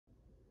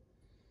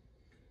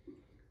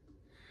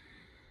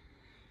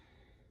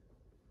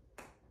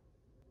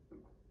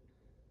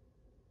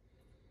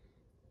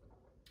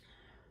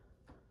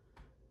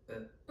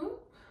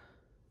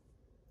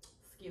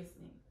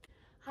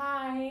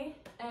Hi,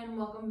 and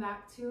welcome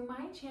back to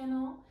my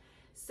channel.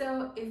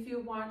 So if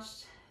you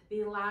watched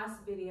the last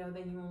video,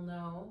 then you will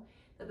know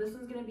that this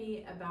one's going to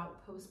be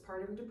about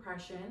postpartum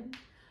depression.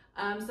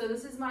 So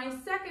this is my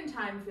second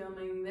time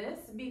filming this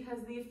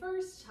because the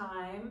first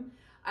time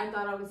I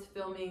thought I was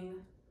filming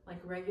like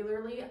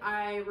regularly.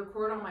 I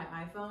record on my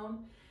iPhone,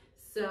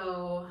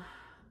 so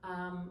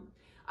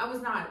I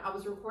was not. I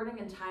was recording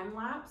in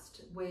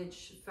time-lapsed,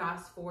 which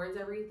fast forwards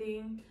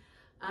everything.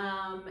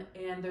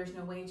 And there's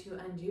no way to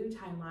undo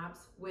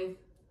time-lapse with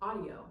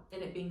audio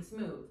and it being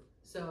smooth.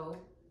 So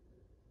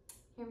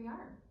here we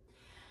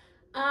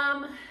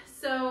are.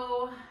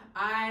 So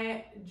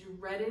I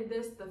dreaded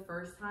this the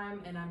first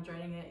time and I'm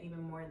dreading it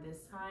even more this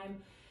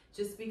time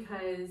just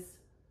because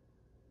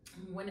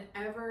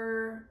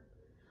whenever,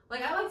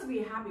 like, I like to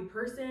be a happy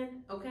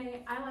person,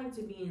 okay? I like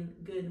to be in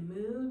good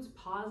moods,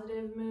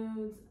 positive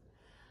moods,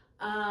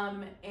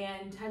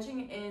 and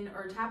touching in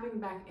or tapping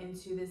back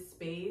into this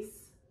space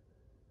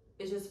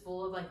is just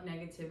full of like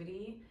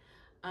negativity.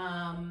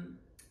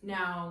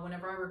 Now,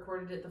 whenever I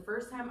recorded it the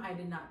first time, I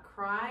did not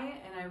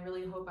cry, and I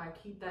really hope I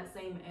keep that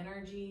same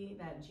energy,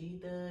 that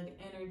G-Thug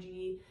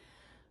energy.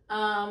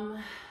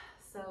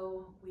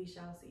 So we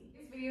shall see.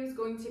 This video is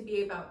going to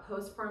be about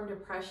postpartum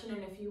depression,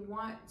 and if you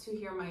want to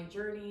hear my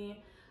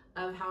journey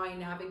of how I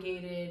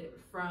navigated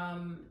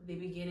from the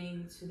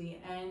beginning to the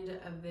end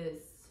of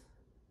this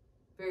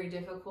very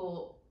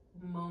difficult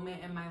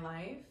moment in my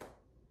life,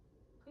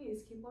 please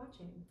keep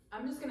watching.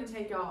 I'm just gonna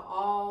take y'all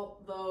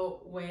all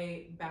the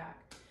way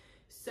back.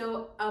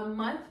 So a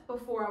month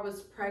before I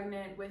was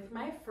pregnant with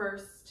my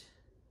first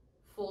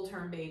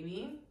full-term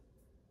baby,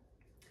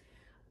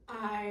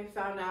 I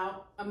found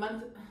out am I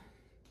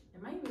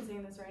even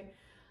saying this right?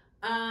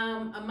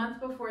 A month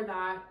before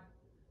that,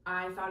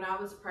 I found out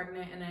I was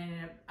pregnant and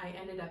I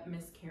ended up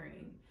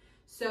miscarrying.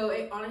 So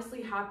it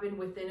honestly happened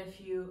within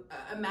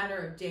a matter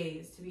of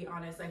days, to be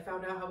honest. I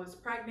found out I was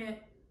pregnant,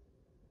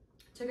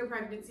 took a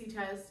pregnancy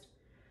test.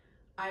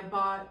 I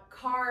bought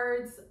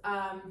cards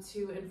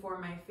to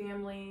inform my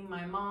family,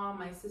 my mom,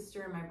 my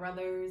sister, and my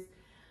brothers.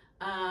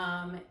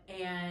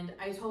 And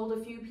I told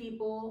a few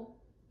people,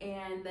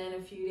 and then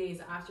a few days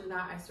after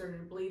that, I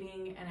started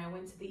bleeding and I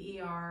went to the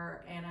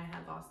ER and I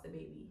had lost the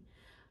baby.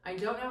 I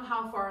don't know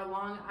how far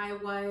along I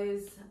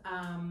was.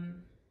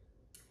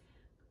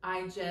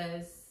 I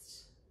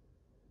just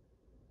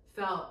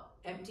felt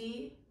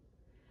empty.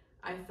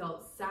 I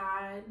felt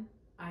sad.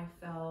 I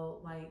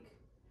felt like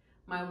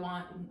my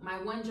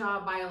one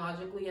job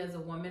biologically as a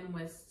woman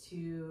was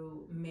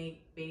to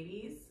make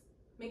baby.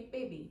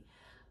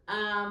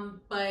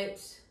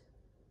 But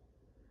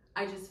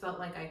I just felt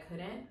like I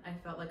couldn't. I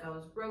felt like I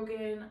was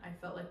broken. I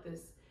felt like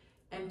this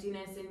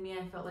emptiness in me.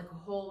 I felt like a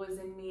hole was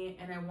in me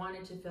and I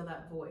wanted to fill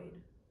that void,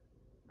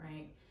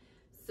 right?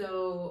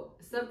 So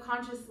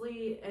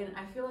subconsciously, and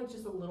I feel like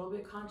just a little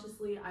bit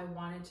consciously, I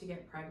wanted to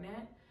get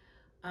pregnant.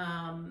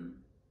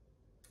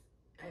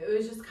 It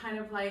was just kind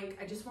of like,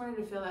 I just wanted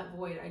to fill that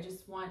void. I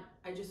just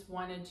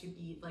wanted to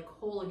be like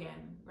whole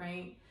again,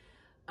 right?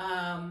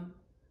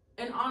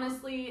 And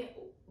honestly,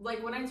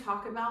 like when I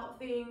talk about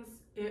things,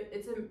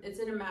 it's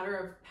in a matter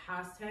of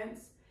past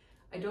tense.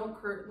 I don't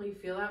currently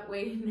feel that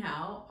way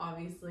now,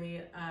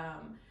 obviously.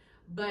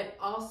 But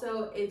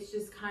also it's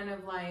just kind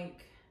of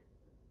like,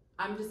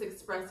 I'm just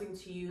expressing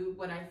to you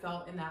what I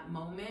felt in that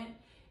moment.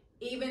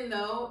 Even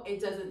though it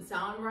doesn't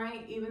sound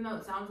right, even though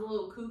it sounds a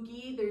little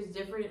kooky, there's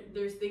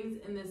things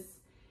in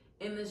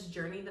this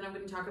journey that I'm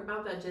going to talk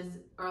about that just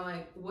are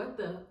like, what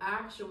the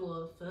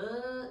actual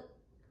fuck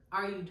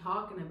are you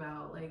talking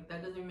about? Like,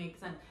 that doesn't make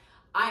sense.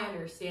 I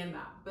understand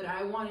that, but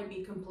I want to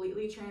be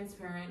completely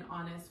transparent,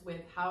 honest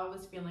with how I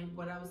was feeling,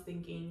 what I was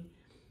thinking,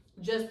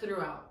 just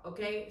throughout.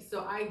 Okay,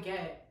 so I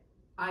get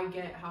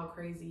how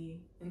crazy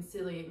and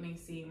silly it may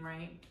seem,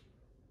 right?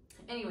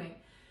 Anyway,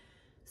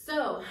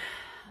 so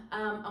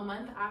a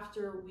month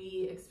after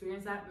we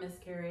experienced that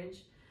miscarriage,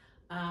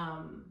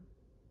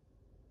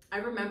 I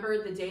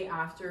remember the day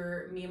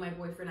after, me and my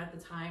boyfriend at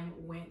the time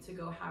went to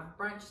go have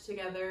brunch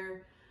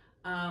together,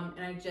 and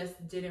I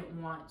just didn't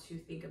want to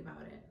think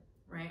about it,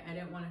 right? I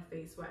didn't want to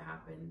face what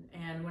happened.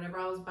 And whenever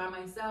I was by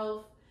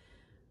myself,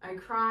 I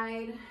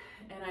cried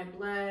and I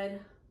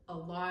bled a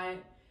lot.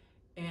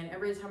 And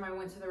every time I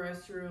went to the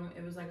restroom,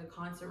 it was like a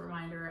constant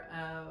reminder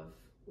of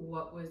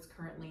what was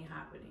currently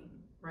happening,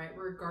 right?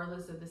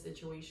 Regardless of the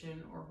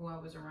situation or who I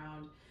was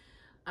around.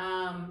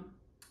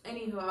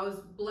 Anywho, I was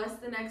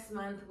blessed the next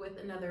month with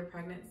another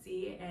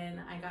pregnancy and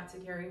I got to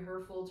carry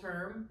her full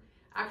term,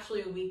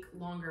 actually a week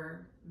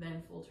longer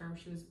than full term.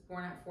 She was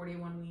born at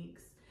 41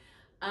 weeks.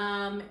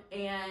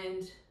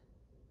 And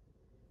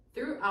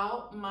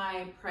throughout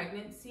my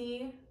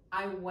pregnancy,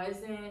 I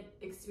wasn't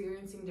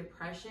experiencing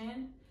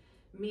depression.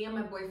 Me and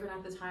my boyfriend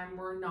at the time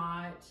were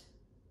not,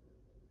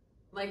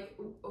 like,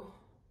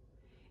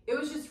 it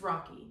was just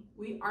rocky.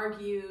 We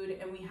argued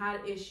and we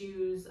had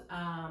issues,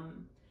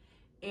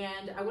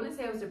 and I wouldn't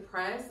say I was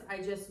depressed. I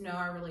just know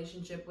our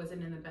relationship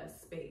wasn't in the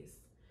best space.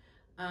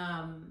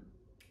 And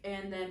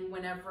then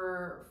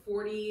whenever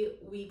 40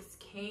 weeks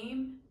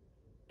came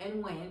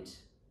and went,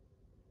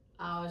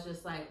 I was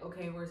just like,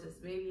 okay, where's this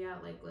baby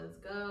at? Like, let's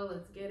go,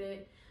 let's get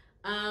it.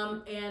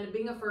 And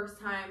being a first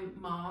time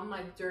mom,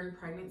 like during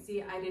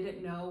pregnancy, I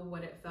didn't know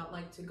what it felt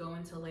like to go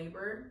into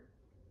labor.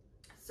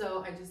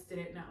 So I just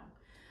didn't know.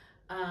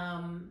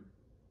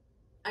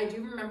 I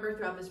do remember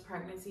throughout this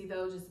pregnancy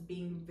though, just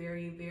being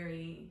very,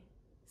 very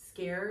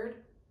scared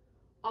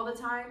all the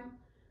time.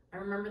 I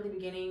remember the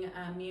beginning,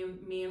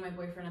 me and my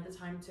boyfriend at the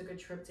time took a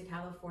trip to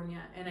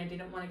California, and I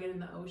didn't want to get in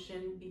the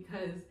ocean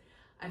because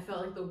I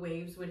felt like the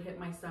waves would hit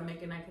my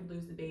stomach and I could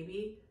lose the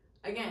baby.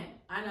 Again,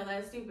 I know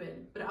that's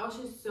stupid, but I was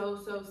just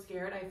so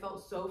scared. I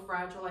felt so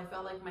fragile. I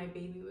felt like my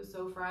baby was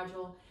so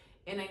fragile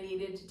and I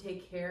needed to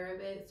take care of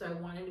it. So I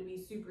wanted to be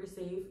super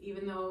safe,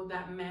 even though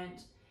that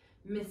meant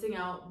missing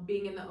out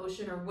being in the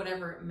ocean or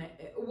whatever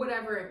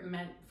it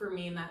meant for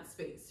me in that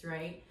space,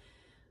 right?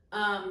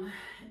 And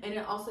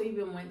it also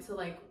even went to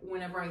like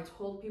whenever I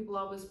told people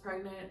I was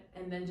pregnant,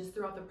 and then just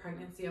throughout the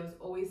pregnancy, I was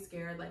always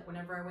scared. Like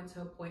whenever I went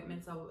to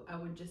appointments, I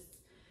would just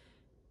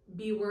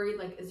be worried,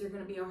 like, is there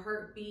going to be a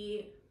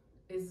heartbeat?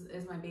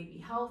 Is my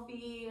baby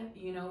healthy?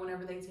 You know,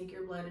 whenever they take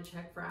your blood to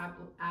check for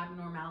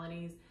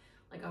abnormalities,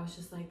 like I was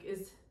just like,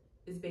 is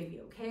baby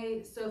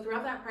okay? So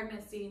throughout that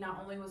pregnancy, not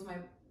only was my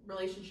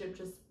relationship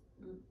just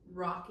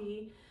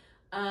rocky,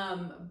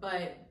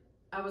 but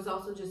I was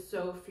also just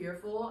so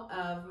fearful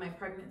of my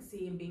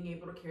pregnancy and being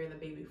able to carry the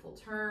baby full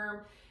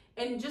term,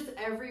 and just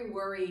every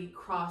worry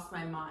crossed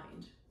my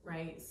mind,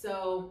 right?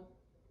 So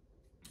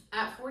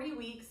at 40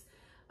 weeks,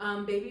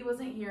 baby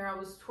wasn't here. I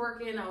was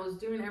twerking, I was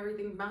doing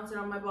everything, bouncing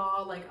on my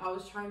ball. Like I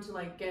was trying to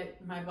like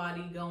get my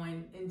body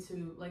going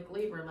into like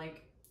labor,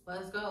 like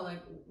let's go, like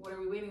what are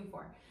we waiting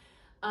for?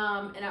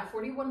 And at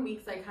 41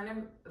 weeks, I kind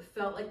of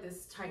felt like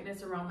this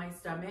tightness around my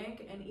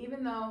stomach. And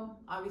even though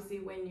obviously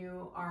when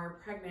you are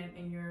pregnant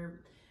and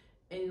you're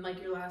in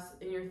like your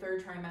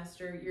third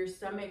trimester, your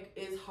stomach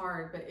is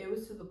hard, but it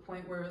was to the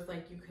point where it was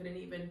like you couldn't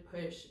even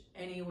push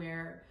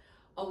anywhere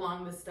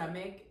along the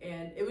stomach,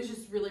 and it was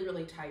just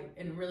really tight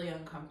and really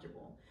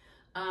uncomfortable.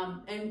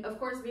 And of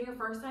course, being a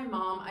first time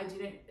mom, I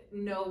didn't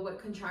know what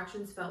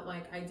contractions felt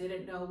like. I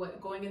didn't know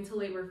what going into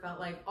labor felt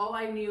like. All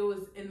I knew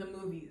was in the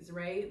movies,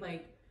 right?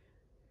 Like,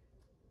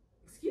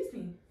 excuse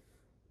me,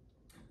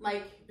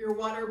 like your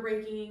water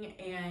breaking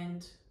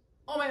and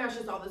oh my gosh,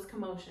 just all this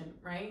commotion,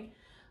 right?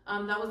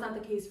 That was not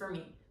the case for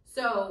me.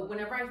 So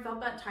whenever I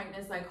felt that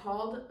tightness, I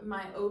called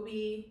my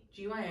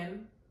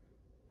OB/GYN,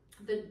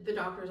 the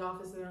doctor's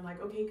office, and they're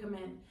like, okay, come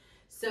in.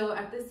 So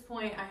at this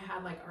point, I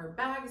had like our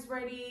bags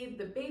ready,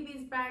 the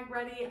baby's bag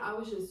ready. I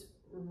was just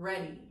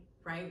ready,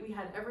 right? We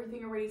had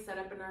everything already set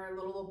up in our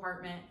little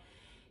apartment.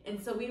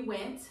 And so we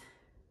went.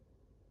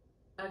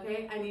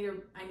 Okay, I need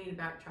to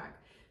backtrack.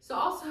 So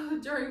also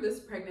during this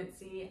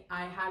pregnancy,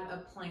 I had a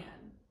plan.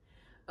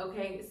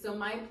 Okay, so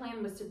my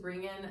plan was to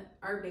bring in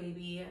our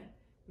baby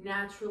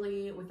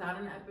naturally without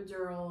an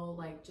epidural.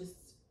 Like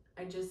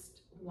I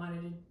just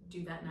wanted to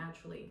do that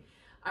naturally.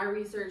 I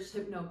researched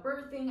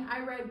hypnobirthing.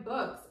 I read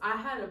books. I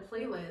had a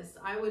playlist.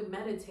 I would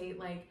meditate.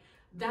 Like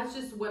that's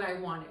just what I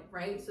wanted,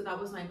 right? So that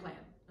was my plan.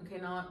 Okay,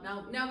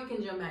 now we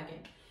can jump back in.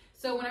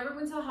 So whenever we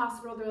went to the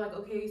hospital, they're like,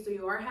 okay, so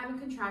you are having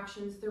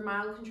contractions. They're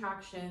mild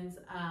contractions,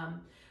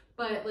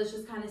 but let's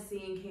just kind of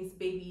see in case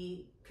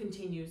baby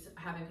continues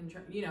having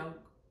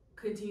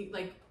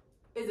like,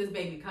 is this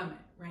baby coming,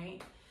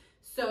 right?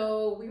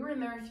 So we were in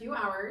there a few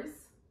hours.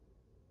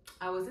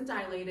 I wasn't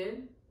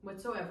dilated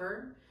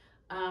whatsoever.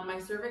 My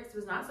cervix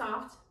was not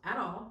soft at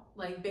all.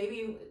 Like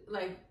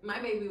my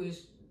baby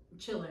was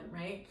chilling,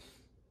 right?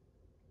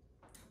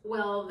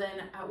 Well,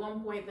 then at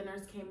one point the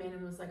nurse came in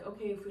and was like,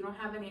 okay, if we don't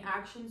have any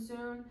action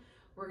soon,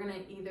 you're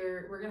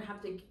gonna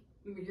have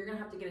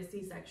to get a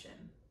C-section.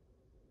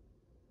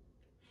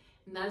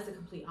 And that is the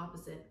complete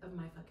opposite of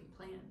my fucking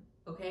plan,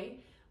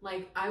 okay?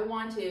 Like I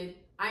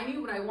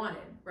knew what I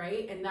wanted,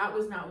 right? And that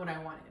was not what I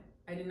wanted.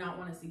 I did not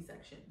want a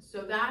C-section.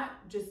 So that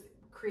just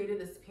created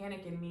this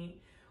panic in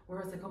me where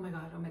I was like, oh my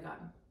God.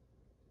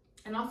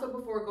 And also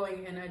before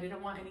going in, I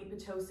didn't want any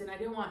Pitocin. I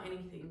didn't want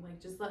anything. Like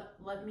just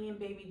let me and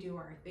baby do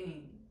our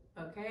thing,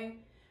 okay?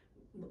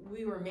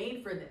 We were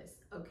made for this,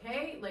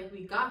 okay? Like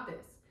we got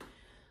this.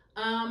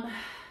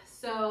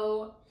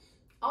 So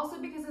also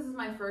because this is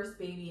my first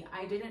baby,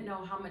 I didn't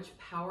know how much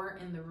power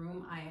in the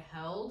room I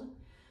held.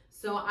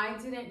 So I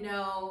didn't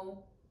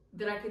know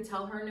that I could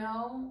tell her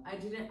no.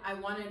 I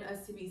wanted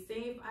us to be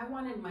safe. I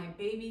wanted my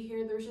baby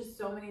here. There's just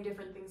so many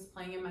different things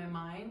playing in my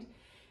mind.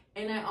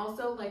 And I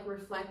also, like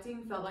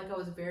reflecting, felt like I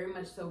was very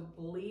much so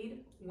bullied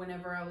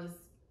whenever I was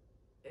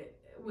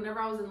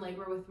in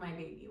labor with my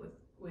baby,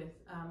 with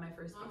my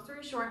first baby. Long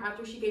story short,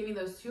 after she gave me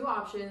those two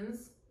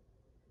options,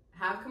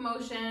 have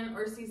commotion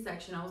or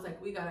C-section, I was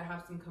like, we gotta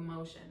have some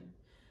commotion.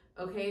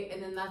 Okay,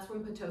 and then that's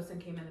when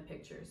Pitocin came in the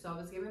picture. So I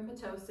was given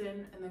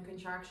Pitocin, and then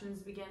contractions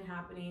began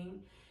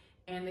happening,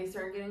 and they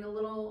started getting a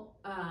little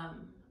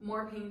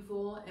more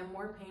painful,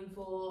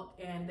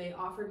 and they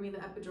offered me the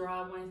epidural,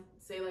 I want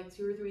to say like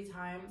 2 or 3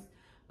 times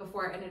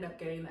before I ended up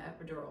getting the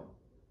epidural.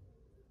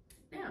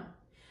 Now,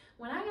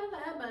 when I got the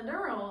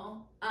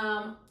epidural,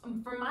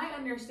 from my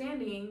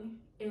understanding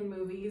in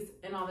movies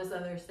and all this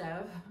other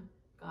stuff,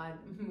 God,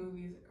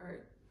 movies are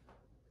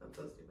so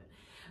stupid.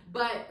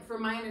 But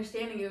from my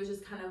understanding, it was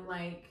just kind of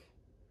like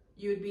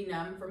you would be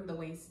numb from the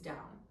waist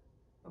down,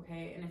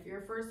 okay? And if you're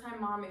a first-time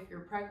mom, if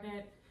you're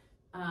pregnant,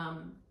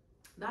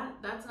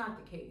 that's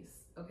not the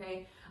case,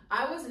 okay?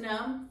 I was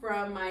numb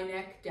from my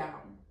neck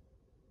down,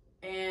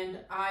 and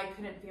I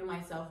couldn't feel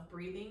myself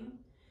breathing,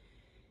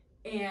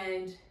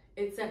 and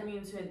it sent me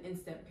into an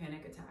instant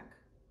panic attack.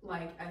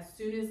 Like, as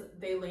soon as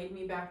they laid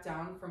me back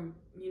down from,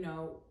 you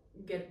know,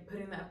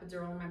 putting the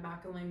epidural in my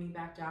back and laying me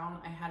back down,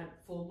 I had a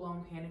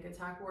full-blown panic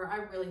attack where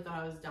I really thought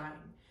I was dying,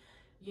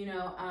 you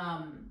know.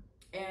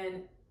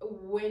 And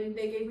when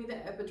they gave me the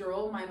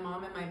epidural, my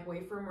mom and my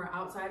boyfriend were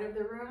outside of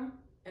the room,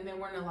 and they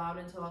weren't allowed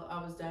until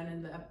I was done,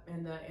 and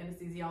the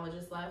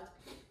anesthesiologist left.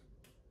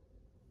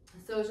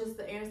 So it's just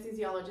the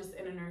anesthesiologist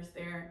and a nurse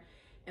there,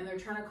 and they're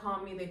trying to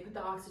calm me. They put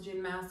the oxygen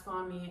mask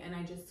on me, and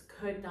I just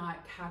could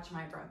not catch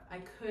my breath. I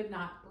could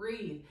not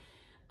breathe.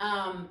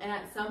 And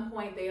at some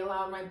point, they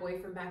allowed my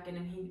boyfriend back in,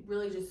 and he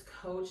really just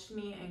coached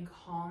me and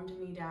calmed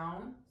me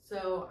down.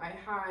 So I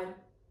had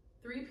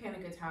 3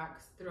 panic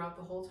attacks throughout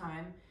the whole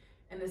time.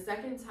 And the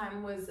second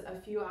time was a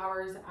few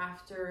hours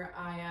after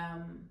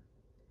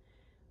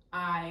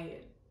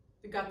I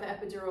got the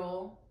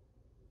epidural.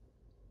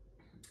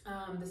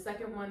 The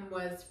second one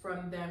was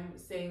from them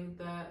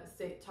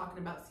talking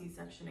about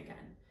C-section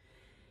again.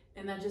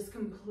 And that just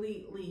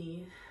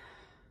completely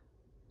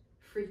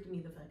freaked me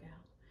the fuck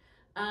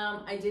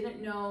out. I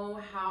didn't know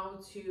how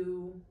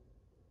to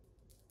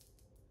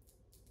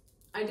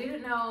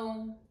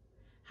handle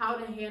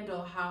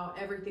how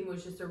everything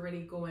was just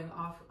already going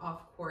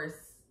off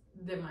course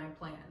than my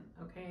plan,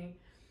 okay?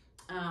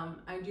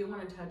 I do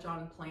want to touch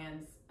on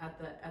plans at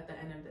the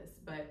end of this,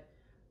 but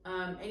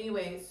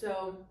anyway,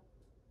 so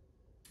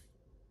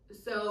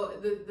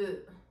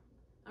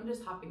I'm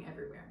just hopping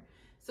everywhere.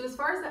 So as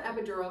far as the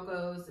epidural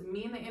goes,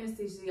 me and the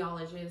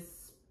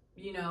anesthesiologist,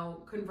 you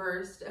know,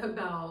 conversed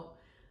about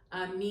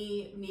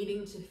me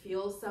needing to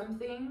feel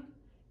something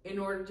in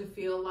order to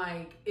feel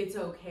like it's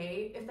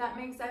okay, if that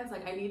makes sense.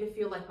 Like, I need to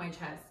feel like my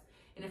chest,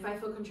 and if I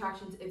feel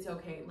contractions, it's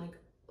okay.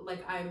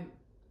 Like I'm,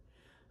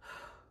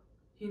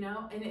 you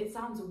know, and it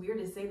sounds weird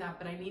to say that,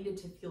 but I needed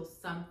to feel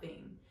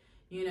something,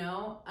 you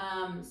know.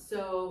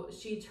 So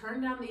she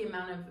turned down the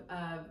amount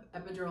of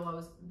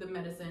epidural the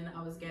medicine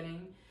I was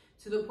getting,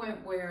 to the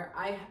point where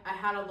I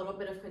had a little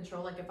bit of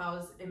control. Like, if I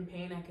was in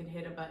pain, I could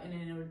hit a button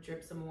and it would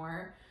drip some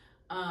more.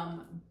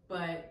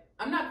 But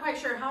I'm not quite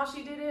sure how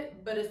she did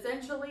it, but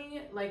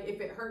essentially, like,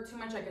 if it hurt too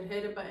much, I could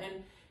hit a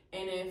button,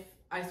 and if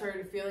I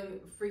started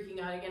freaking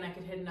out again, I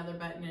could hit another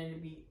button, and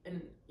it'd be,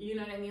 and you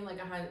know what I mean?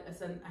 Like, I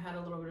had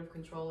a little bit of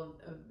control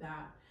of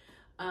that.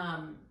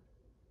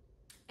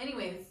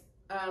 Anyways,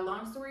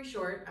 long story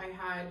short, I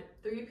had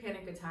 3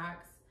 panic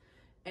attacks,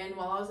 and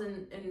while I was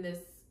in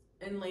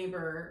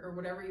labor, or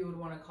whatever you would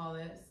want to call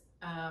this,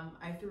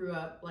 I threw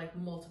up like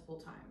multiple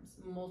times.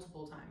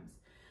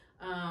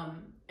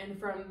 And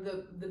from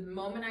the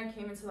moment I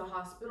came into the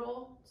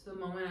hospital to the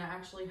moment I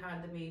actually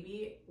had the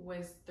baby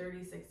was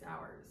 36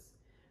 hours.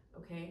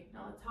 Okay,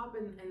 now let's hop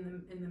in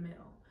the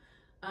middle.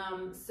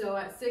 So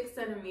at 6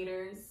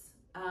 centimeters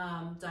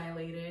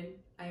dilated,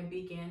 I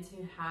began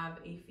to have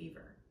a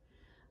fever,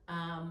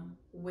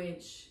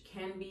 which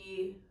can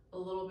be a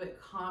little bit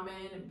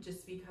common,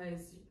 just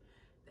because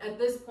at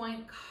this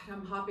point, God,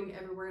 I'm hopping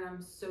everywhere, and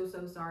I'm so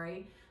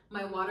sorry.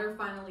 My water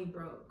finally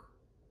broke.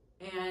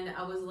 And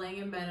I was laying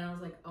in bed, and I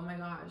was like, oh my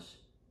gosh,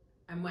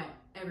 I'm wet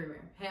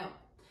everywhere, help.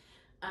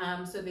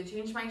 So they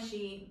changed my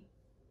sheet,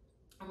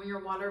 and when your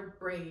water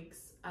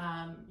breaks,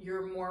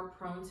 you're more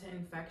prone to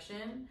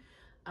infection.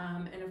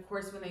 And of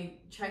course, when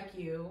they check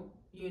you,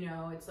 you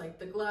know, it's like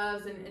the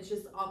gloves, and it's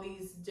just all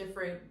these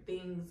different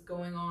things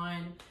going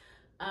on.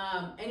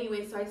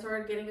 Anyway, so I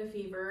started getting a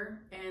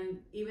fever,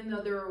 and even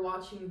though they were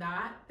watching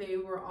that, they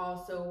were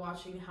also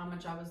watching how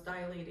much I was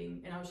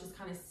dilating, and I was just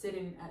kind of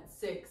sitting at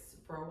 6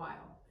 for a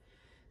while.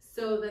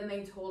 So then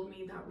they told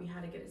me that we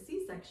had to get a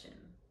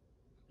C-section,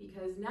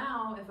 because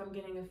now if I'm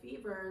getting a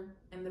fever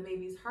and the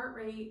baby's heart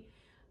rate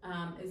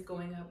is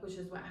going up, which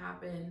is what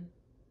happened,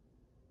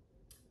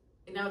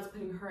 and now it's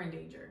putting her in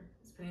danger.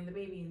 It's putting the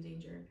baby in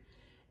danger.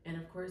 And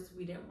of course,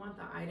 we didn't want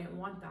that. I didn't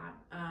want that.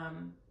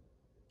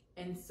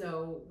 And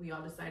so we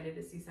all decided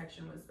a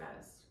C-section was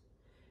best.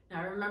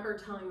 Now, I remember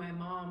telling my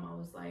mom, I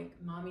was like,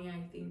 Mommy,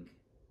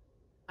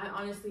 I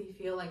honestly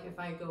feel like if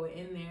I go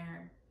in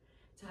there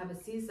to have a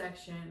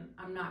C-section,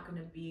 I'm not going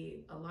to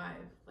be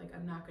alive. Like,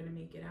 I'm not going to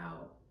make it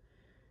out.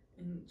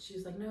 And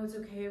she's like, no, it's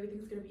okay.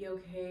 Everything's going to be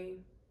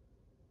okay.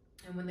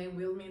 And when they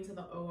wheeled me into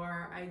the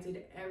OR, I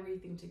did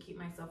everything to keep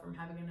myself from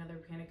having another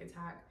panic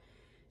attack,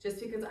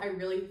 just because I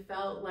really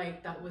felt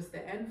like that was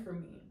the end for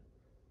me.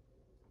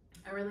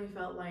 I really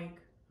felt like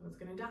I was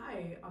going to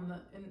die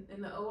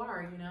in the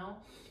OR, you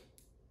know?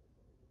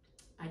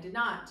 I did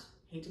not.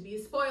 Hate to be a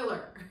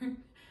spoiler,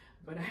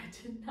 but I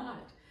did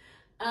not.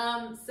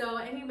 So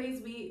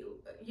anyways,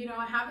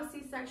 I have a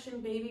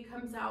C-section, baby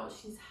comes out,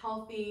 she's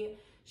healthy,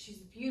 she's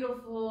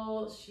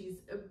beautiful, she's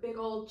a big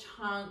old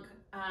chunk.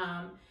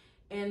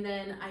 And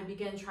then I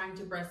began trying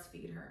to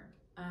breastfeed her.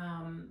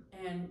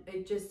 And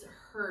it just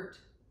hurt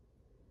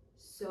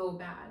so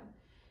bad.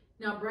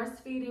 Now,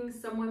 breastfeeding,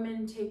 some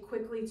women take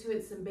quickly to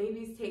it, some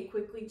babies take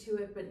quickly to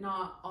it, but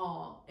not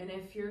all. And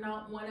if you're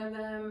not one of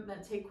them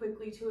that take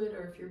quickly to it,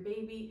 or if your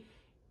baby,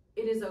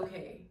 it is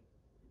okay.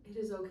 It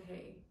is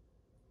okay.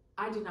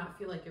 I did not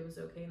feel like it was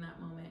okay in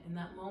that moment. In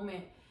that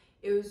moment,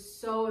 it was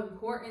so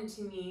important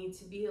to me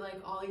to be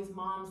like all these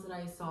moms that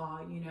I saw,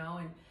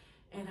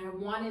 and I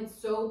wanted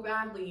so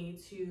badly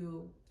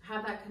to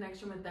have that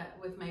connection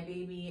with my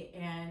baby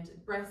and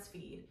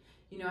breastfeed.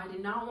 I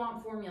did not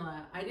want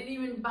formula. I didn't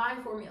even buy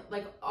formula.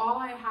 Like, all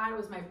I had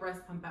was my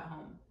breast pump at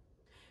home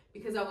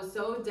because I was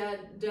so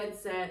dead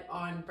set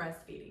on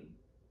breastfeeding.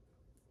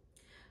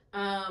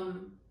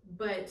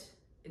 But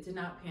it did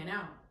not pan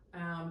out.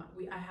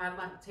 I had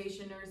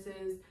lactation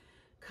nurses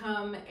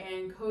come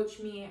and coach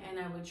me, and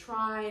I would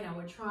try.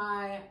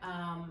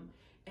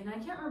 And I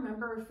can't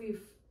remember if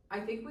I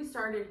think we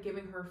started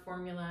giving her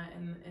formula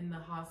in the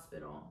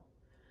hospital.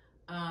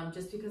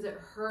 Just because it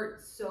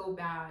hurts so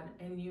bad,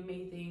 and you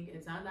may think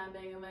it's not that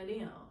big of a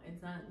deal.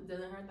 It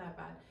doesn't hurt that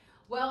bad.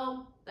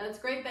 Well, that's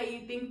great that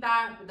you think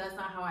that, but that's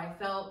not how I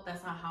felt.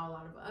 That's not how a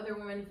lot of other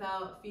women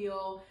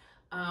feel.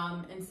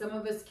 And some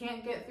of us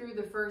can't get through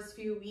the first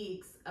few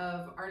weeks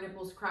of our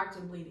nipples cracked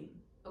and bleeding.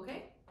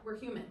 Okay, we're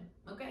human.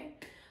 Okay,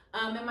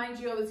 and mind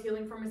you, I was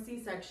healing from a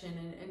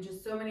C-section and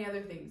just so many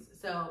other things.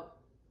 So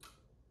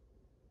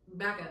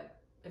back up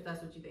if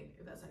that's what you think,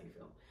 if that's how you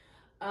feel.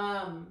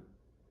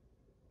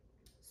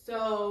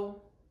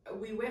 So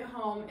we went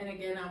home, and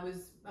again, I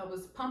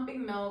was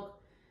pumping milk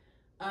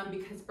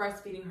because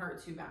breastfeeding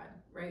hurt too bad,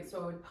 right?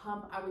 So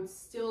I would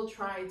still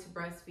try to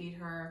breastfeed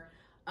her,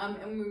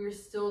 and we were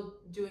still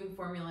doing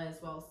formula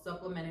as well,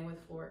 supplementing with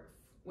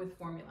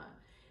formula.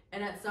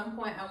 And at some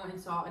point, I went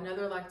and saw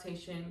another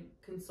lactation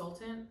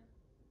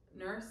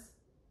nurse.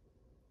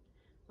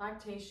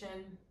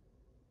 Lactation,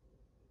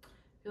 I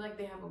feel like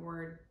they have a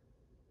word,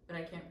 but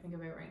I can't think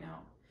of it right now.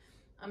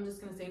 I'm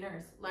just going to say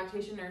nurse.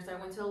 Lactation nurse. I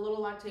went to a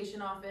little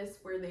lactation office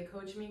where they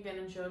coached me again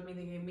and showed me.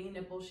 They gave me a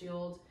nipple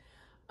shield,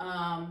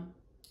 and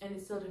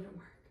it still didn't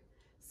work.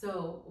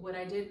 So what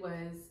I did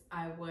was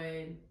I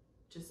would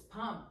just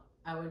pump.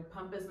 I would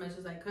pump as much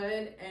as I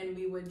could, and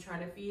we would try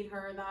to feed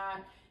her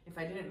that. If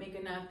I didn't make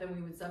enough, then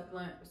we would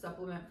supplement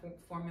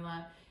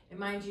formula. And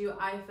mind you,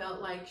 I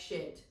felt like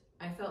shit.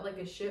 I felt like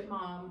a shit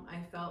mom. I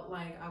felt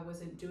like I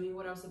wasn't doing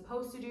what I was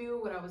supposed to do,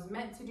 what I was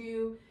meant to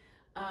do.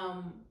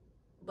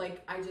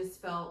 Like, I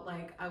just felt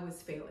like I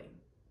was failing.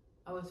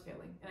 And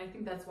I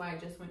think that's why I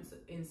just went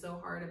in so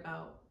hard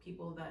about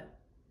people that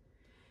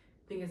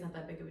think it's not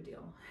that big of a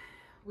deal.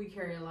 We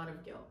carry a lot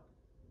of guilt.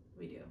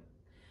 We do.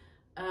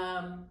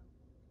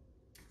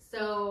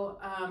 So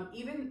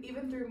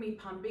even through me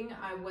pumping,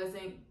 I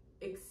wasn't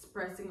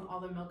expressing all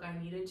the milk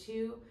I needed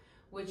to,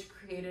 which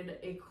created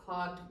a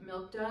clogged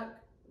milk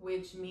duct,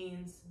 which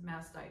means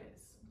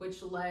mastitis,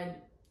 which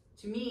led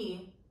to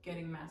me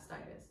getting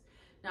mastitis.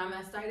 Now,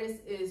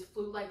 mastitis is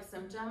flu-like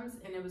symptoms,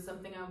 and it was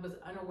something I was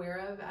unaware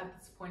of at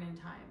this point in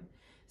time.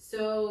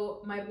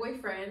 So my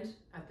boyfriend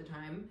at the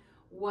time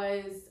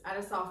was at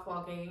a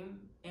softball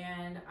game,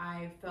 and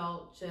I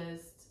felt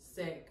just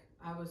sick.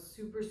 I was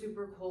super,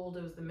 super cold.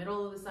 It was the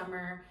middle of the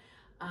summer,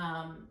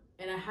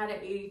 and I had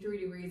it 83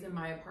 degrees in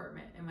my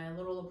apartment, in my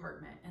little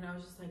apartment. And I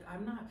was just like,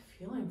 I'm not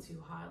feeling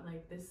too hot.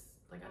 Like this,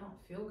 like I don't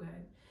feel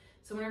good.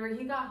 So whenever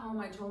he got home,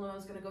 I told him I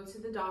was gonna go to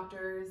the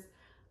doctor's.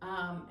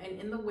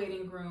 And in the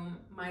waiting room,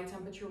 my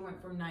temperature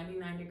went from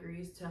 99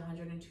 degrees to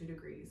 102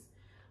 degrees.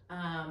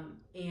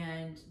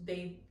 And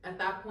they, at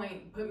that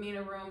point, put me in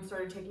a room,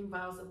 started taking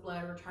vials of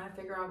blood. We're trying to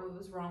figure out what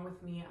was wrong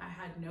with me. I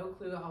had no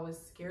clue. I was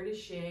scared as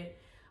shit.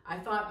 I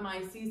thought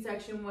my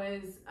C-section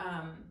was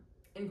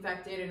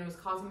infected, and it was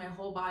causing my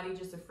whole body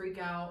just to freak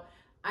out.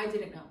 I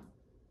didn't know.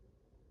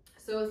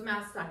 So it was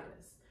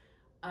mastitis.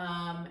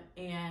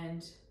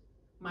 And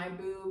my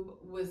boob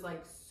was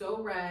like so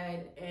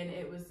red, and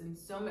it was in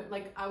so much,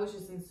 like I was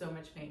just in so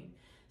much pain.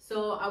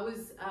 So I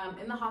was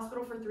in the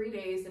hospital for 3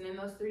 days, and in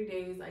those 3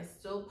 days I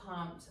still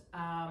pumped,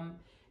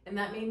 and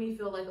that made me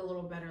feel like a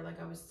little better,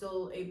 like I was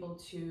still able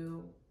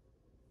to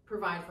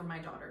provide for my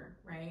daughter,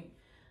 right?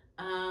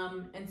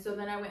 And so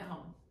then I went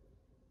home,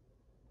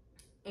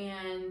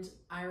 and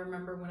I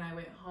remember when I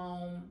went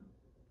home,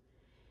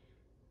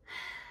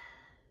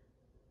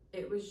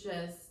 it was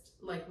just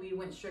like we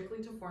went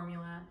strictly to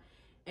formula.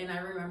 And I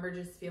remember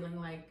just feeling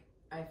like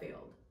I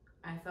failed.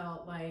 I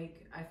felt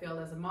like I failed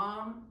as a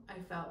mom. I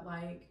felt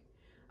like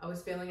I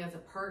was failing as a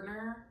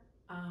partner.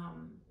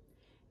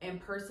 And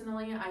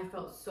personally, I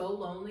felt so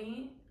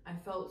lonely. I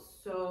felt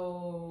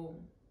so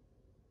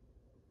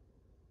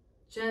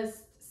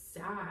just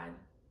sad.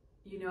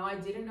 I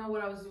didn't know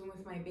what I was doing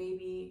with my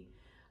baby.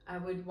 I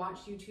would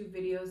watch YouTube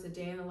videos, a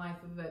day in the life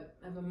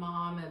of a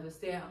mom, of a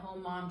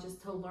stay-at-home mom,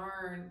 just to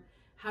learn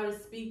how to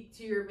speak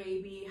to your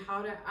baby,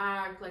 how to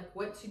act, like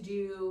what to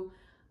do.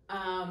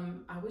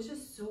 I was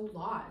just so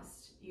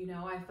lost. You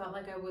know, I felt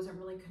like I wasn't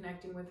really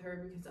connecting with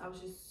her because I was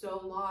just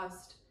so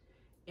lost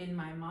in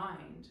my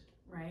mind,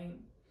 right?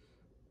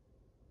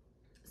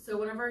 So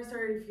whenever I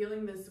started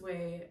feeling this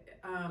way,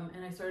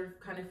 and I started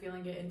kind of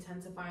feeling it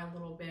intensify a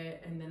little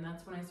bit, and then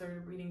that's when I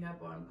started reading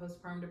up on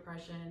postpartum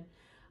depression,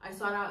 I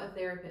sought out a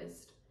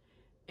therapist.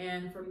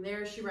 And from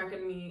there, she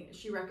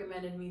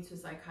recommended me to a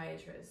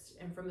psychiatrist.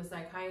 And from the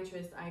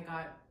psychiatrist, I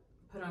got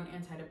put on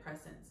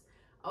antidepressants.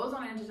 I was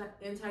on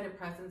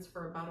antidepressants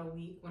for about a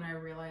week when I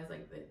realized,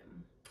 like,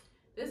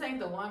 this ain't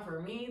the one for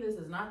me. This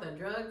is not the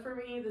drug for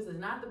me. This is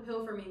not the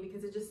pill for me,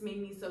 because it just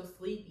made me so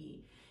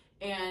sleepy.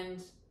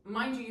 And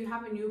mind you, you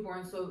have a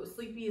newborn, so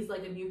sleepy is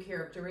like a new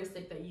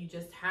characteristic that you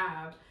just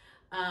have.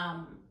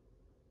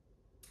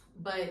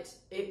 But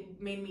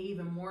it made me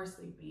even more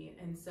sleepy.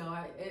 And so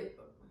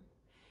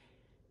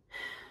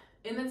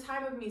in the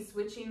time of me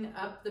switching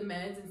up the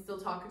meds and still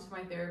talking to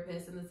my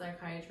therapist and the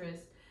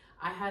psychiatrist,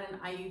 I had an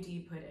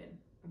IUD put in.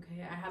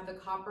 Okay, I had the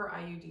copper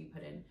IUD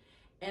put in.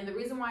 And the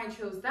reason why I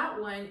chose that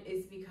one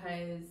is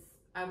because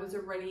I was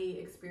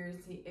already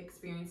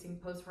experiencing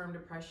postpartum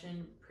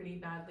depression pretty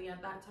badly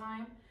at that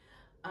time.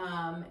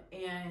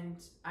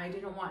 And I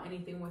didn't want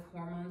anything with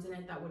hormones in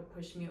it that would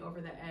push me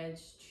over the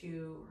edge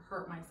to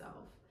hurt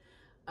myself.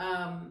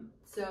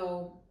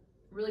 So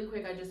really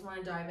quick, I just want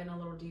to dive in a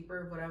little deeper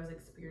of what I was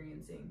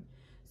experiencing.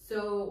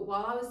 So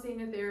while I was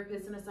seeing a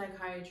therapist and a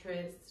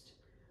psychiatrist,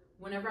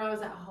 whenever I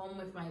was at home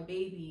with my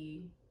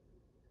baby,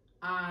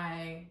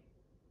 I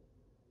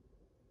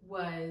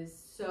was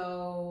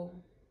so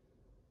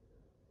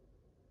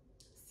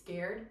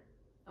scared.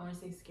 I want to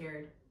say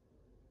scared.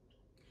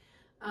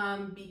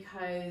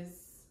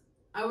 Because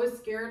I was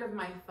scared of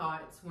my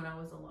thoughts when I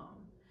was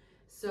alone.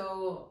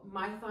 So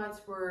my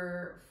thoughts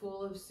were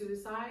full of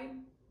suicide.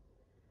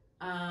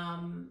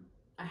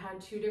 I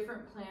had 2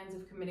 different plans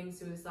of committing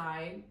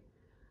suicide.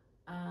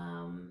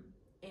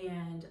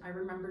 And I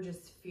remember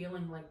just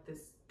feeling like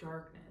this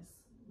darkness,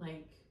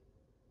 like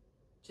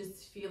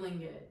just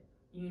feeling it,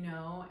 you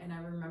know? And I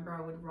remember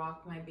I would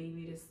rock my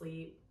baby to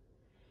sleep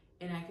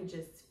and I could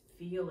just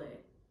feel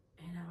it.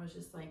 And I was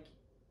just like,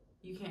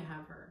 you can't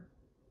have her.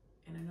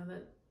 And I know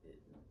that,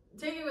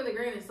 take it with a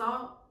grain of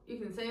salt. You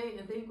can say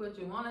and think what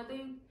you want to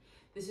think.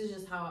 This is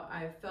just how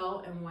I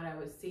felt and what I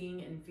was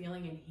seeing and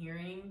feeling and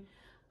hearing.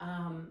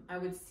 I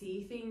would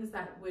see things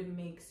that would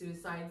make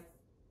suicide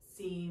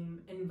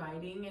seem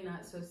inviting and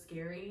not so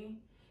scary.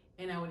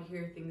 And I would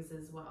hear things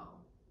as well.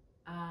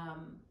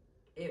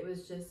 It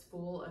was just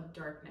full of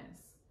darkness.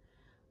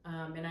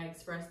 And I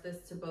expressed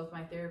this to both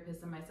my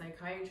therapist and my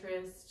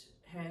psychiatrist,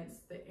 hence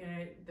the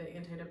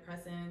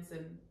antidepressants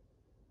and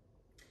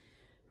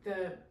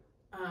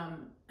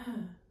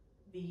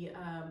the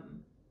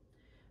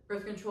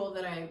birth control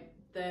that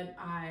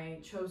I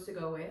chose to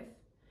go with.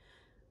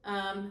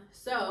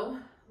 So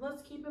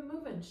let's keep it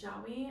moving,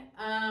 shall we?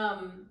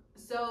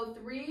 So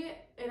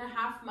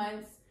 3.5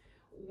 months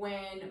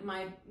when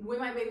my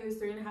baby was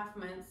 3.5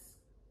 months.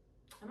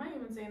 Am I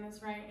even saying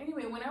this right?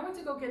 Anyway, when I went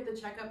to go get the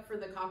checkup for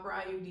the copper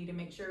IUD to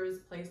make sure it was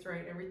placed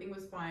right, everything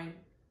was fine.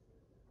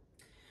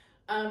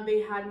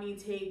 They had me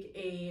take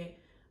a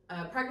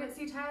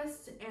pregnancy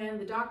test, and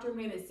the doctor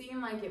made it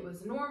seem like it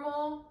was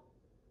normal,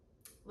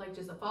 like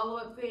just a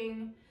follow-up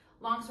thing.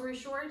 Long story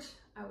short,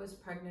 I was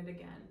pregnant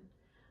again.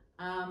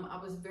 I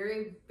was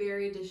very,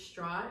 very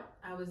distraught.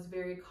 I was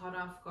very caught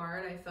off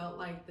guard. I felt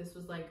like this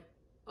was like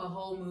a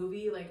whole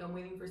movie, like I'm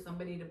waiting for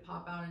somebody to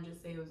pop out and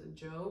just say it was a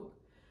joke.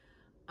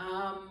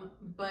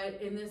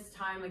 But in this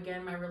time,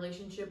 again, my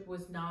relationship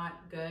was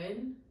not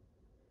good.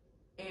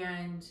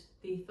 And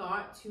the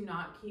thought to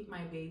not keep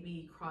my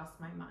baby crossed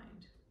my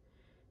mind,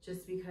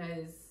 just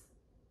because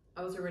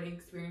I was already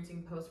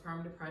experiencing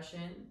postpartum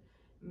depression.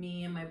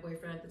 Me and my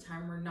boyfriend at the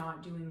time were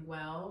not doing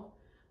well.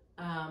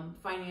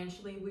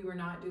 Financially, we were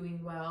not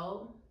doing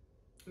well.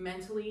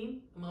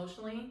 Mentally,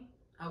 emotionally,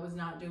 I was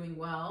not doing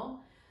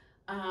well.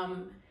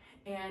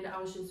 And I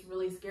was just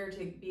really scared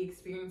to be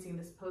experiencing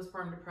this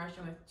postpartum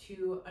depression with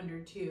 2 under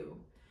 2.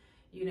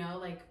 You know,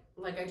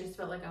 like I just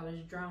felt like I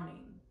was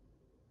drowning.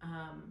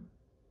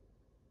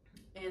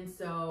 And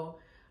so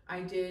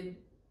I did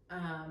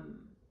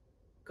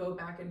go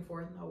back and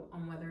forth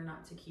on whether or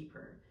not to keep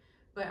her.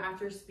 But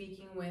after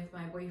speaking with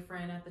my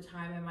boyfriend at the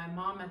time and my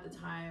mom at the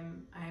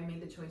time, I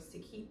made the choice to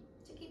keep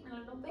my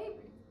little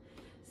baby.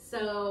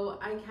 So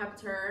I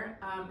kept her,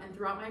 and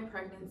throughout my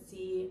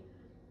pregnancy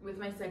with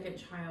my second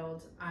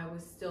child, I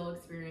was still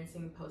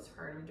experiencing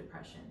postpartum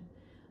depression.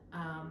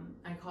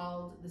 I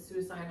called the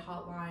suicide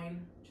hotline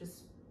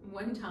just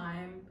one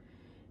time,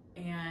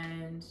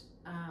 and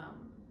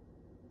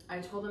I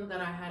told them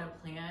that I had a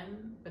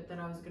plan, but that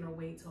I was gonna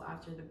wait till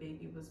after the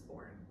baby was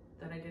born,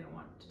 that I didn't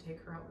want to take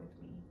her out with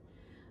me.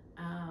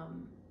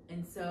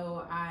 And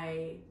so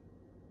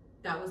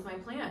that was my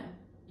plan.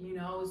 You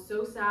know, I was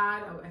so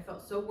sad. I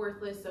felt so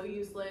worthless, so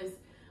useless.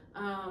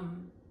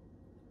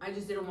 I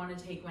just didn't want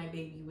to take my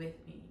baby with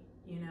me,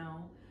 you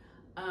know?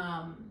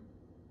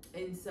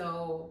 And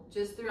so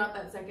just throughout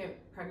that second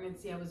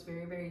pregnancy, I was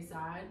very, very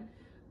sad.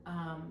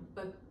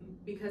 But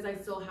because I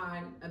still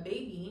had a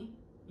baby,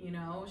 you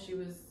know, she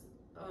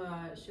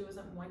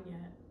wasn't one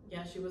yet.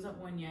 Yeah, she wasn't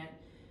one yet.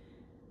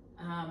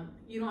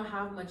 You don't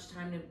have much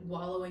time to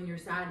wallow in your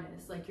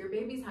sadness. Like, your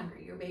baby's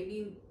hungry. Your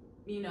baby,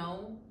 you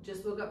know,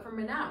 just woke up from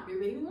a nap. Your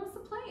baby wants to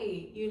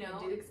play, you know.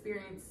 I did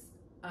experience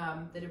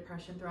the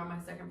depression throughout my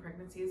second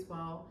pregnancy as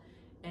well.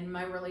 And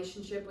my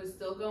relationship was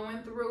still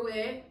going through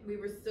it. We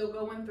were still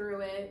going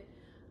through it.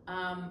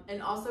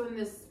 And also in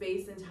this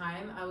space and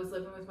time, I was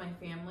living with my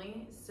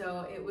family.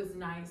 So it was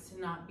nice to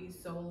not be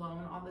so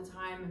alone all the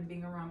time and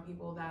being around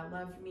people that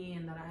loved me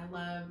and that I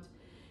loved.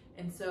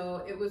 And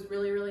so it was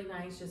really, really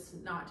nice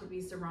just not to be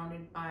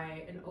surrounded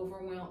by an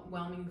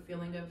overwhelming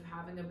feeling of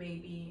having a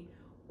baby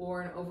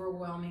or an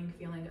overwhelming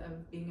feeling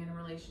of being in a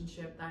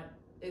relationship that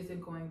isn't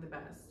going the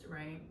best,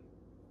 right?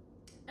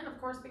 And of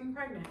course, being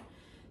pregnant.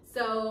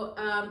 So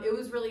it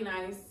was really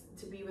nice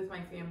to be with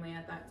my family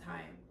at that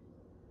time.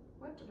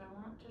 What did I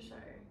want to show?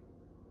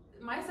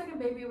 My second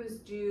baby was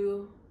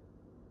due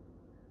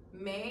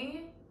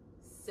May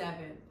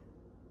 7th.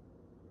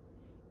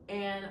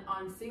 And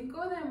on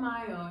Cinco de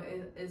Mayo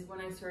is when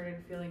I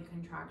started feeling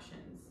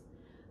contractions.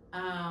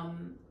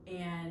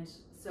 And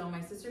so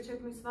my sister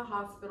took me to the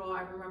hospital.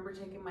 I remember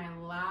taking my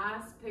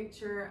last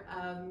picture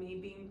of me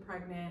being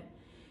pregnant.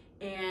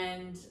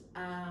 And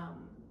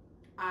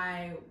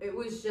it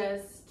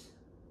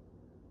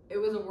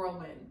was a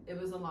whirlwind. It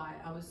was a lot.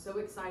 I was so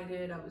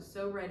excited. I was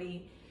so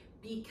ready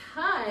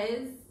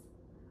because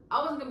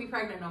I wasn't gonna be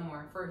pregnant no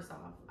more, first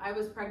off. I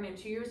was pregnant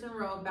 2 years in a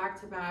row,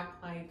 back to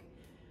back, like,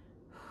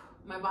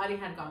 my body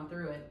had gone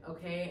through it,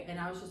 okay? And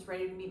I was just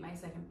ready to meet my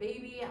second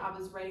baby. I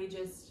was ready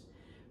just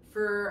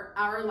for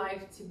our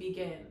life to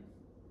begin,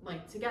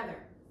 like,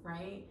 together,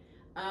 right?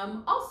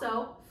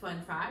 Also,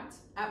 fun fact,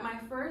 at my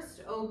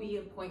first OB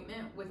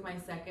appointment with my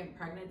second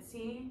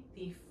pregnancy,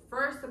 the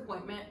first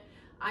appointment,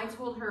 I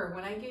told her,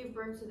 when I gave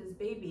birth to this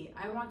baby,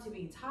 I want to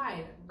be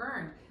tied,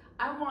 burned.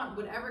 I want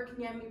whatever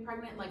can get me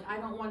pregnant. Like, I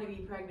don't want to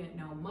be pregnant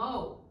no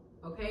more,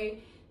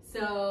 okay?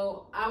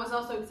 So I was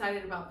also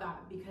excited about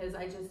that because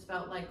I just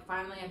felt like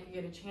finally I could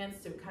get a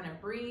chance to kind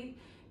of breathe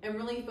and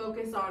really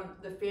focus on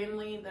the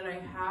family that I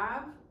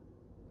have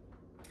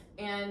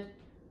and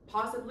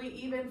possibly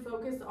even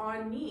focus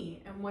on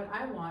me and what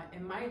I want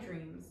and my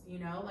dreams, you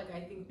know? Like, I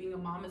think being a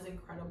mom is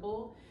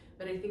incredible,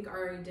 but I think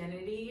our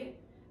identity,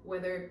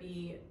 whether it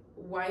be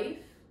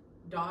wife,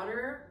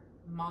 daughter,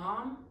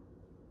 mom,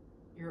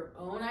 your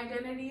own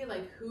identity,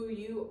 like who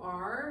you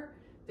are,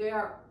 they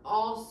are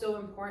all so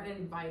important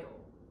and vital.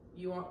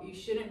 You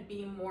shouldn't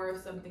be more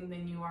of something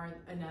than you are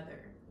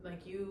another.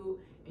 Like, you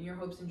and your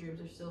hopes and dreams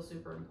are still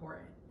super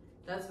important.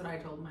 That's what I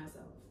told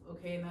myself,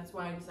 okay? And that's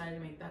why I decided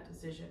to make that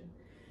decision.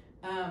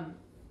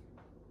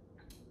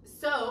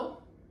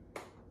 So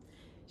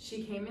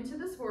she came into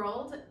this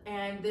world,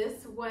 and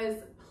this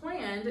was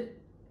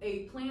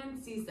a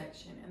planned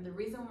C-section. And the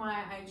reason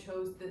why I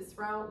chose this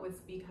route was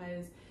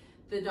because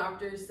the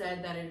doctors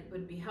said that it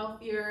would be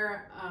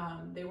healthier.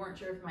 They weren't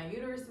sure if my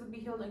uterus would be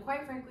healed. And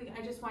quite frankly,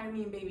 I just wanted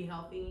me and baby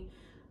healthy.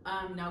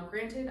 Now,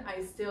 granted,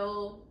 I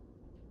still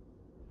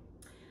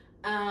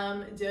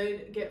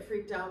did get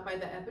freaked out by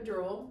the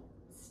epidural.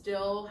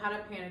 Still had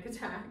a panic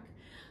attack.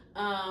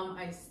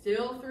 I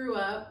still threw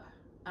up.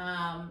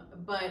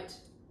 But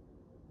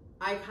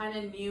I kind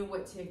of knew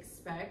what to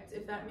expect,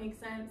 if that makes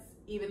sense.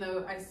 Even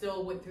though I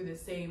still went through the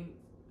same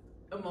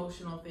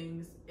emotional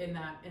things in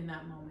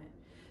that moment.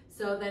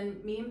 So then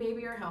me and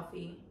baby are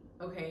healthy,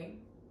 okay?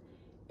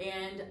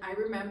 And I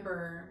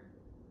remember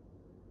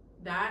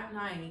that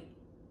night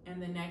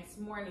and the next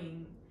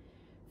morning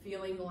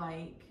feeling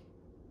like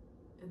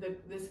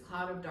this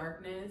cloud of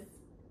darkness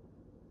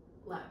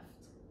left.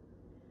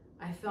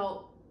 I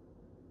felt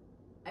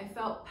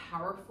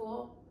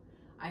powerful.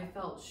 I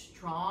felt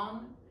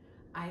strong.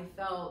 I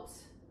felt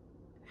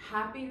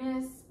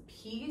happiness,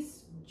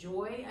 peace,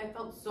 joy. I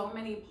felt so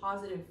many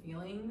positive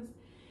feelings,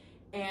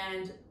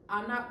 and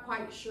I'm not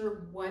quite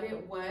sure what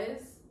it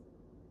was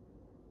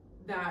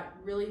that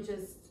really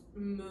just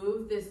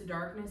moved this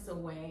darkness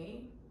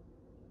away,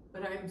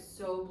 but I'm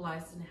so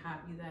blessed and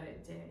happy that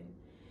it did.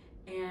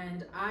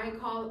 And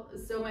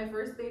so my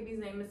first baby's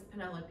name is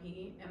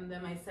Penelope, and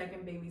then my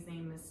second baby's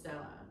name is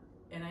Stella.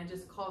 And I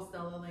just call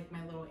Stella like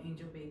my little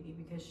angel baby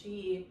because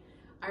she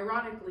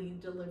ironically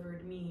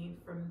delivered me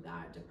from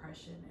that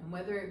depression. And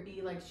whether it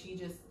be like she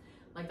just,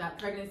 like that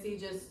pregnancy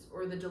just,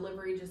 or the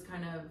delivery just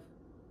kind of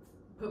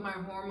put my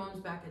hormones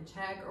back in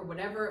check or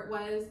whatever it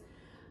was,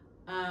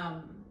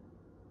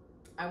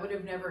 I would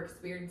have never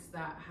experienced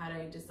that had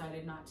I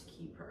decided not to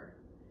keep her.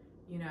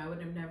 You know, I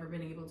would have never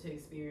been able to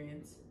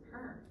experience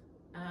her.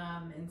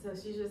 And so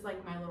she's just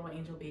like my little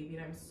angel baby,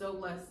 and I'm so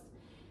blessed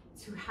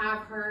to have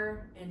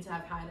her and to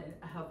have had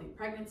a healthy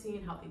pregnancy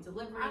and healthy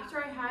delivery.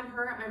 After I had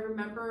her, I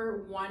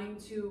remember wanting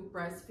to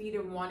breastfeed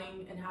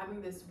and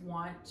having this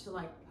want to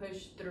like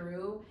push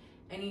through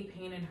any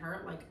pain and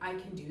hurt. Like, I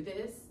can do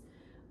this.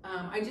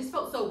 I just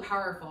felt so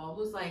powerful. It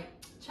was like,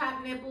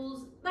 chapped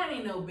nipples, that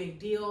ain't no big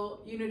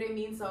deal. You know what I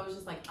mean? So I was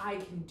just like, I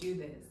can do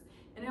this.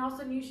 And I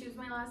also knew she was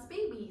my last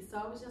baby. So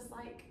I was just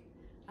like,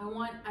 I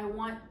want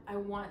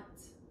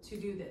to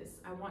do this.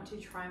 I want to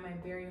try my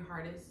very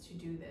hardest to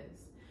do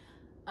this.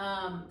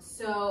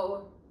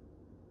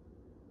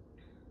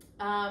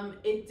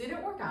 It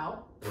didn't work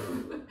out.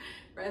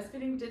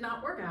 Breastfeeding did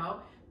not work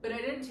out, but I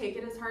didn't take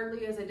it as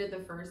hardly as I did the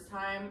first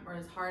time, or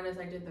as hard as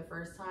I did the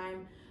first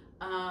time.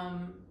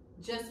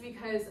 Just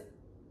because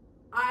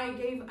I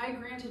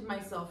granted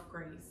myself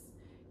grace.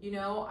 You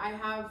know, I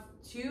have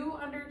 2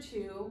 under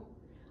 2.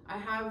 I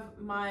have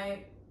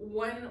my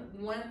one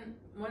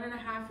and a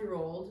half year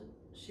old.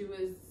 She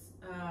was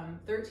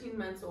 13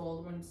 months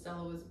old when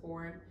Stella was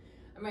born.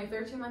 And my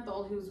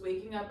 13-month-old who's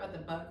waking up at the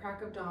butt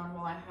crack of dawn,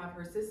 while I have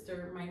her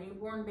sister, my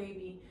newborn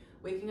baby,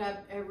 waking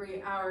up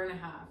every hour and a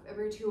half,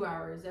 every 2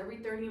 hours, every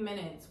 30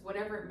 minutes,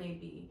 whatever it may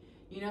be.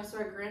 You know, so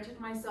I granted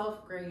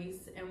myself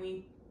grace, and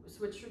we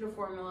switched her to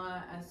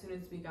formula as soon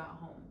as we got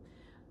home.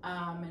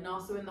 And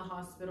also in the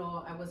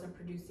hospital, I wasn't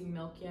producing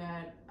milk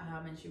yet,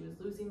 and she was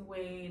losing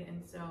weight,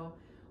 and so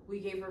we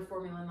gave her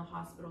formula in the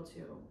hospital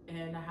too.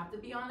 And I have to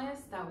be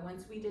honest that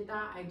once we did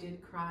that, I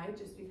did cry,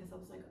 just because I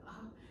was like,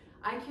 oh,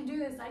 I can do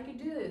this, I can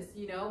do this,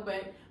 you know,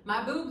 but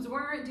my boobs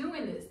weren't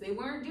doing this. They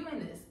weren't doing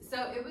this. So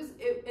and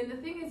the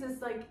thing is,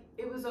 it's like,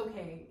 it was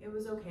okay. It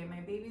was okay. My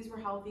babies were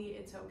healthy.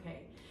 It's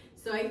okay.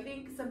 So I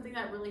think something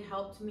that really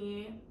helped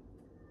me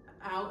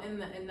out in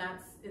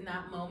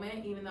that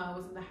moment, even though I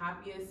wasn't the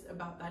happiest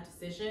about that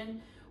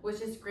decision, was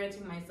just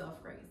granting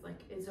myself grace.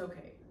 Like, it's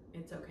okay.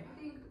 It's okay. I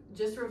think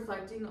just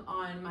reflecting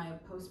on my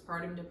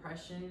postpartum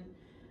depression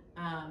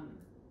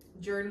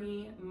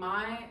journey,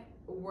 my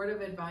word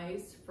of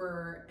advice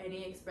for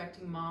any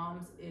expecting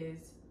moms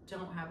is,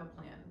 don't have a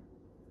plan.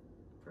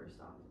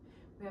 First off,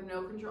 we have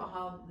no control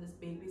how this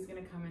baby's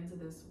gonna come into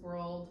this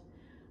world.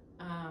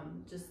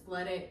 Just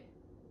let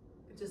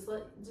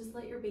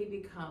your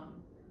baby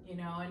come, you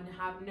know, and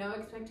have no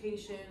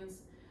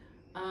expectations.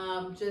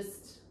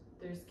 There's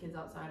kids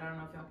outside. I don't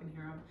know if y'all can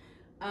hear them.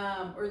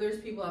 Or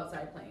there's people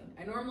outside playing.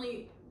 I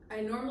normally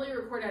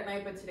record at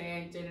night, but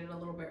today I did it a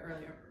little bit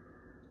earlier.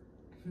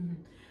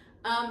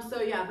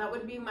 So yeah, that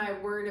would be my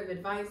word of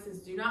advice, is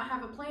do not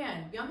have a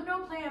plan. Be on the no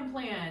plan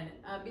plan.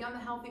 Be on the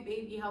healthy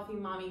baby, healthy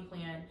mommy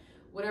plan,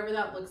 whatever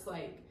that looks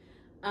like.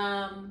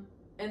 And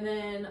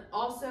then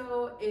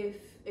also,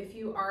 if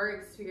you are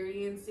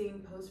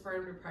experiencing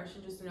postpartum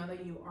depression, just know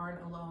that you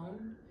aren't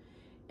alone.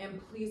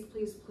 And please,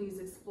 please, please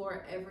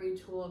explore every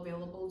tool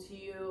available to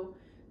you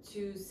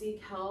to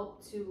seek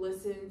help, to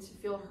listen, to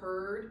feel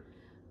heard.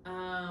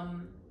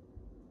 And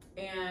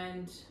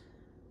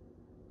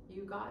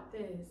you got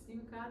this.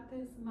 You got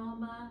this,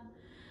 mama.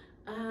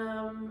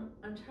 I'm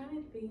trying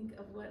to think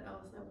of what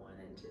else I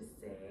wanted to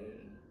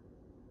say.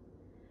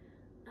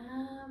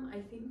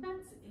 I think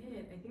that's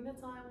it. I think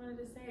that's all I wanted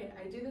to say.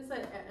 I do this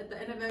at the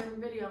end of every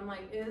video. I'm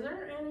like, is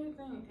there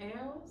anything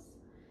else?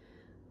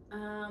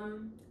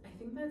 I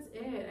think that's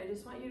it. I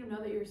just want you to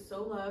know that you're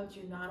so loved.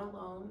 You're not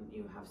alone.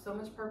 You have so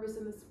much purpose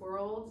in this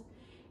world.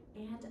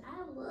 And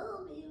I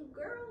love you,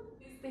 girl.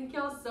 Thank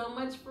y'all so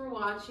much for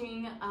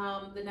watching.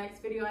 The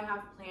next video I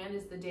have planned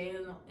is the day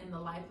in the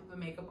life of a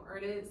makeup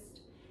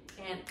artist,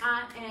 and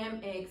I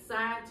am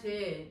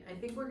excited. I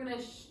think I'm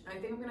gonna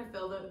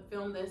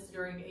film this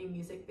during a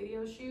music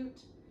video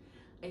shoot.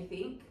 I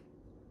think.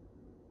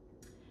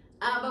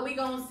 But we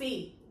gonna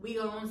see. We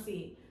gonna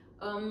see.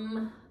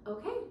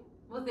 Okay.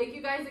 Well, thank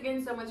you guys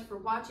again so much for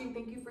watching.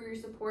 Thank you for your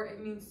support. It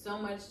means so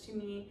much to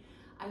me.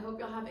 I hope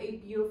y'all have a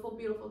beautiful,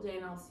 beautiful day,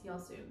 and I'll see y'all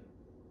soon.